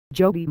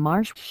Jodie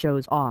Marsh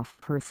shows off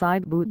her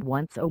side boob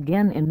once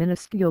again in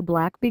minuscule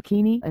black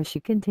bikini as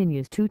she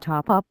continues to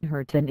top up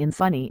her tan in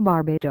sunny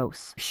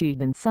Barbados. She's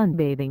been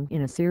sunbathing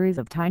in a series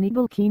of tiny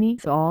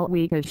bikinis all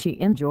week as she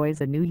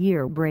enjoys a New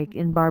Year break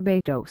in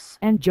Barbados,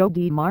 and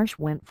Jodie Marsh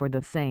went for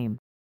the same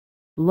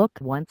look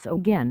once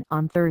again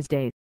on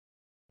Thursday.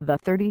 The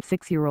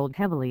 36-year-old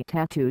heavily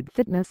tattooed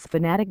fitness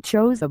fanatic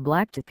chose a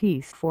black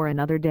two-piece for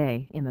another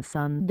day in the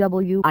sun with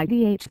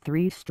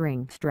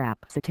 3-string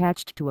straps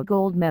attached to a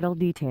gold metal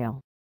detail.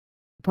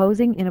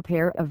 Posing in a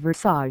pair of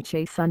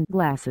Versace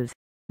sunglasses,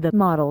 the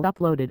model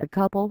uploaded a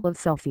couple of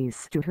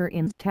selfies to her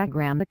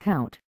Instagram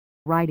account,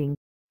 writing,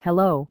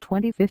 "Hello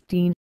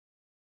 2015.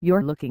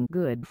 You're looking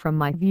good from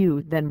my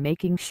view," then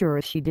making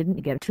sure she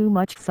didn't get too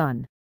much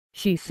sun.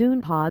 She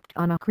soon hopped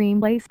on a cream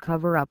lace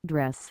cover-up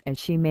dress as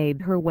she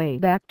made her way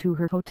back to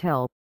her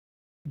hotel.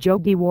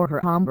 Jodie wore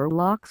her ombre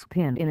locks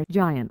pinned in a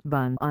giant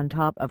bun on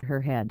top of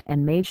her head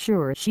and made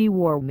sure she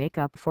wore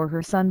makeup for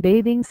her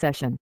sunbathing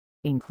session,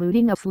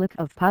 including a slick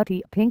of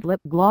pouty pink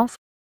lip gloss.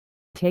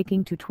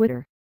 Taking to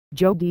Twitter,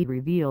 Jodie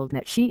revealed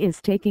that she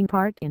is taking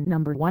part in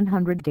number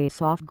 100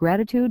 Days of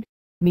Gratitude,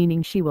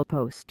 meaning she will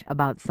post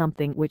about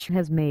something which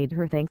has made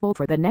her thankful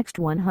for the next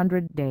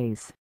 100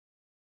 days.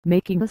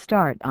 Making a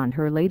start on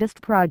her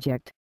latest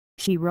project,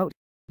 she wrote,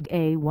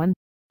 "Day 1.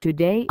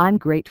 Today I'm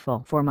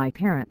grateful for my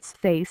parents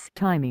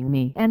FaceTiming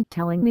me and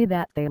telling me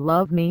that they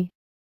love me."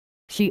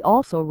 She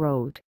also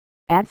wrote,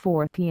 "At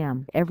 4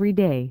 p.m. every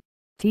day,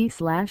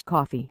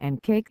 tea/coffee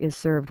and cake is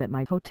served at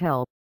my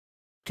hotel.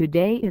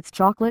 Today it's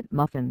chocolate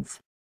muffins.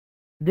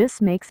 This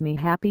makes me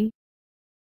happy."